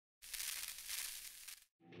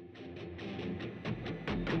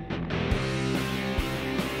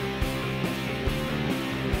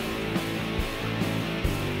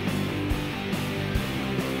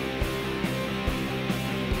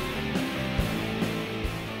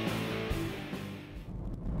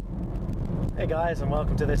Hey guys, and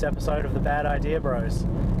welcome to this episode of the Bad Idea Bros.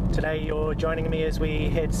 Today you're joining me as we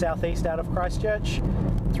head southeast out of Christchurch,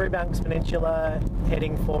 Three Banks Peninsula,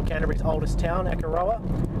 heading for Canterbury's oldest town, Akaroa,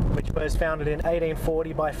 which was founded in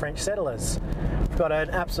 1840 by French settlers. We've got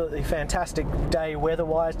an absolutely fantastic day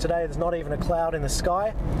weather-wise today. There's not even a cloud in the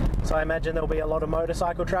sky, so I imagine there'll be a lot of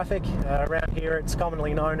motorcycle traffic. Around here it's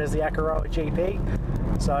commonly known as the Akaroa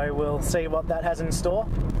GP, so we'll see what that has in store.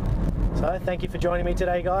 So thank you for joining me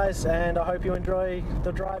today, guys, and I hope you enjoy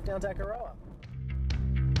the drive down to Akaroa.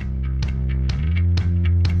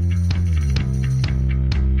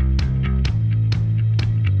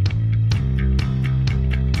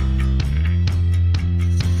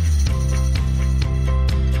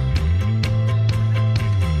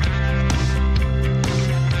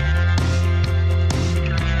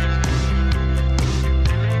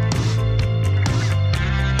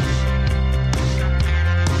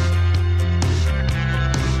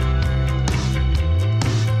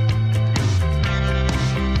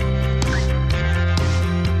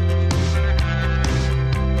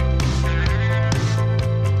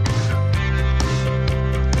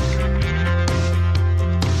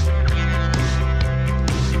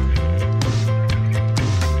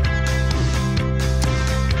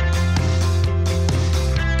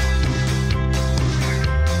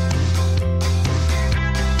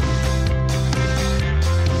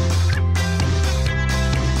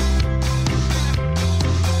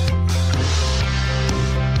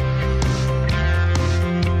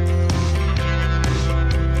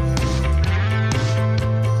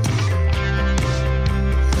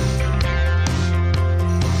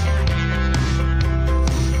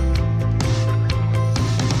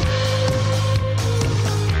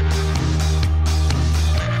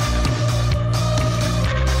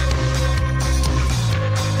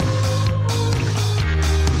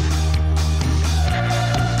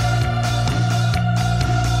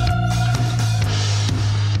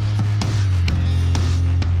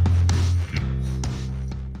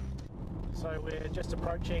 We're just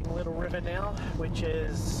approaching Little River now, which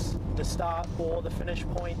is the start or the finish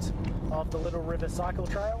point of the Little River cycle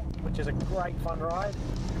trail, which is a great fun ride.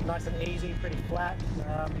 Nice and easy, pretty flat,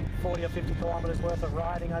 40 or 50 kilometres worth of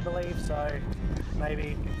riding I believe, so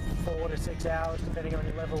maybe 4 to 6 hours depending on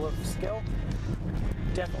your level of skill.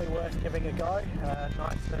 Definitely worth giving a go.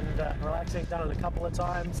 Nice and relaxing. Done it a couple of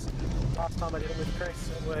times. Last time I did it with Chris,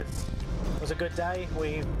 it was a good day.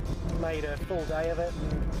 We made a full day of it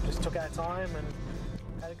and just took our time and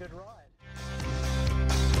had a good ride.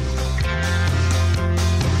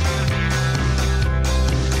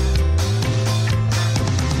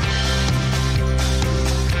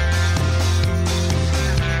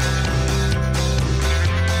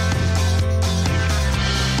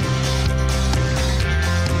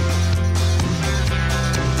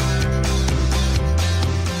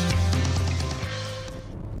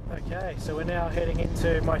 Okay, so we're now heading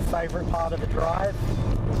into my favourite part of the drive,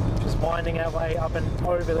 just winding our way up and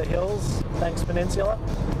over the hills, Banks Peninsula.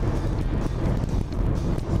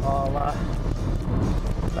 I'll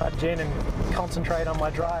nudge in and concentrate on my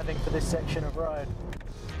driving for this section of road.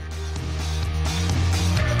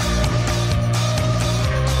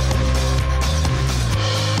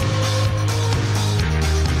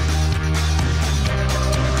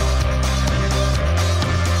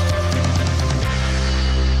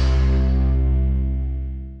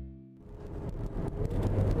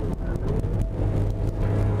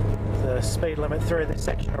 The speed limit through this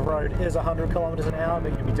section of road is 100 kilometres an hour,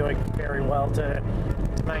 but you'll be doing very well to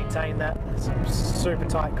maintain that. Some super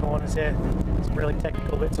tight corners here, some really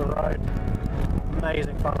technical bits of road.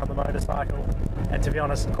 Amazing fun on the motorcycle, and to be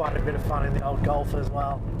honest, quite a bit of fun in the old Golf as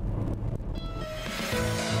well.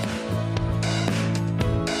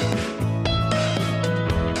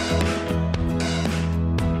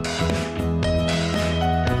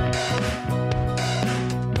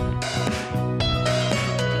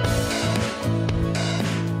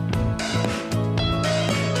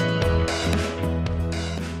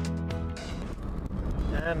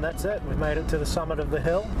 And that's it, we've made it to the summit of the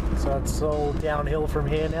hill, so it's all downhill from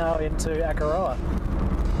here now into Akaroa.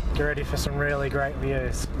 Get ready for some really great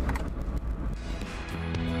views.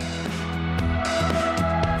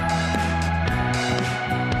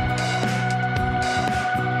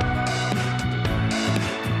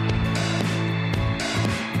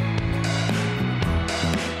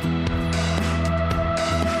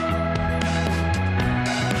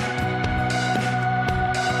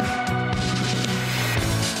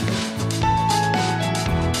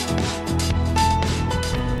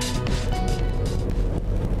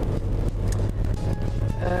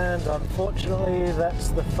 And unfortunately that's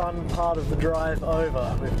the fun part of the drive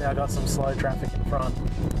over. We've now got some slow traffic in front.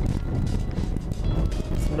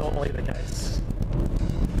 It's normally the case.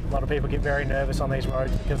 A lot of people get very nervous on these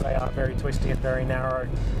roads because they are very twisty and very narrow.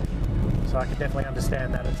 So I can definitely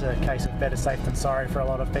understand that it's a case of better safe than sorry for a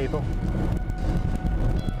lot of people.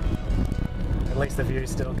 At least the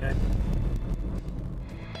view's still good.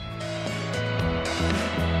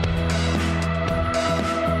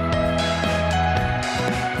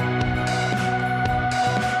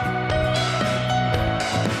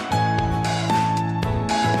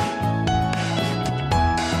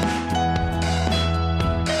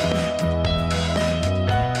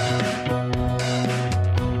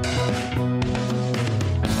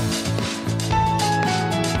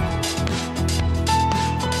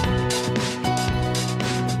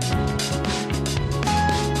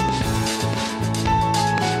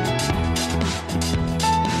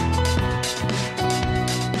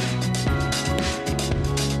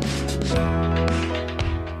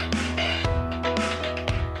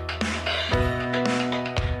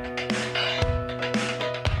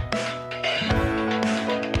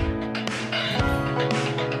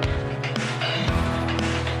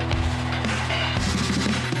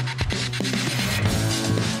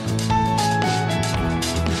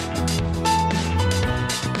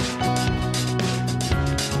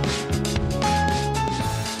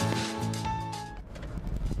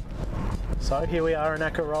 So here we are in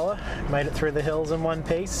Akaroa, made it through the hills in one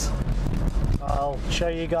piece. I'll show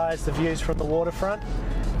you guys the views from the waterfront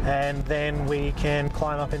and then we can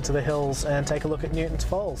climb up into the hills and take a look at Newton's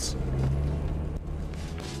Falls.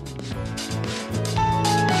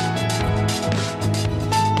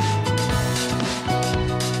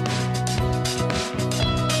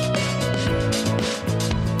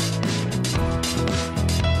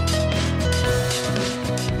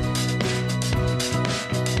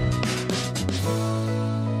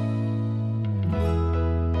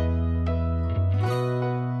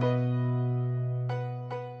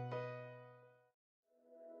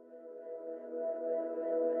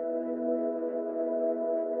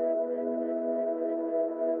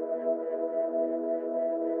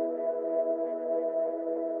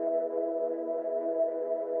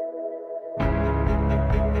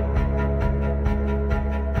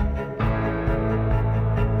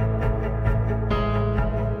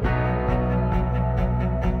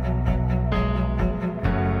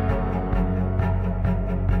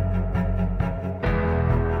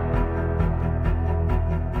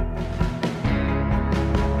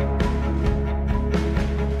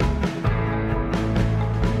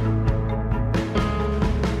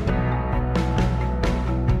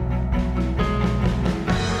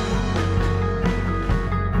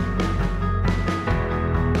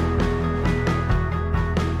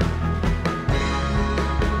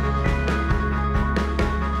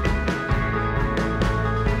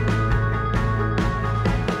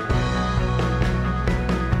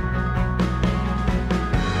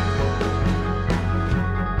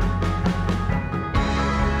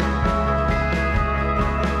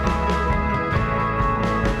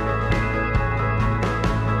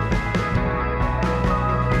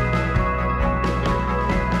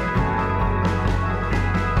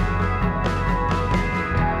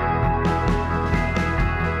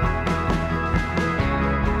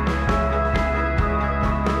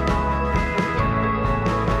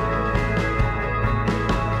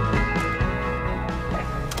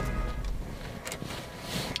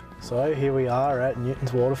 So here we are at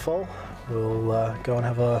Newton's Waterfall. We'll go and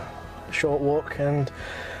have a short walk and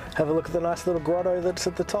have a look at the nice little grotto that's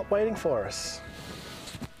at the top waiting for us.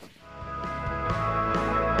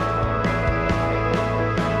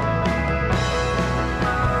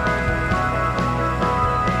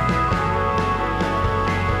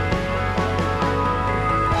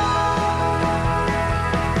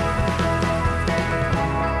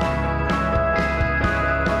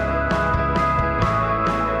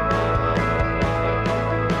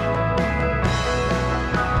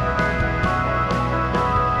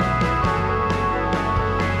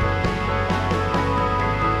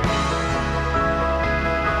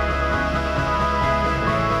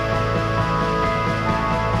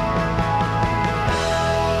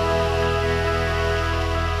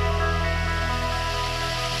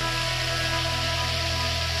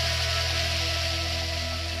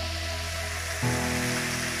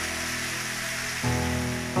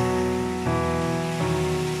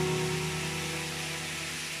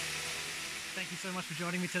 Thank you so much for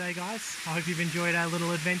joining me today, guys. I hope you've enjoyed our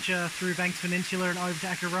little adventure through Banks Peninsula and over to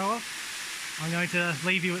Akaroa. I'm going to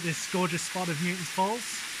leave you at this gorgeous spot of Newton's Falls,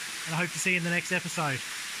 and I hope to see you in the next episode.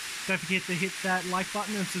 Don't forget to hit that like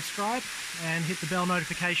button and subscribe, and hit the bell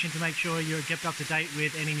notification to make sure you're kept up to date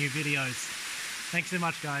with any new videos. Thanks so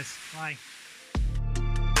much, guys. Bye.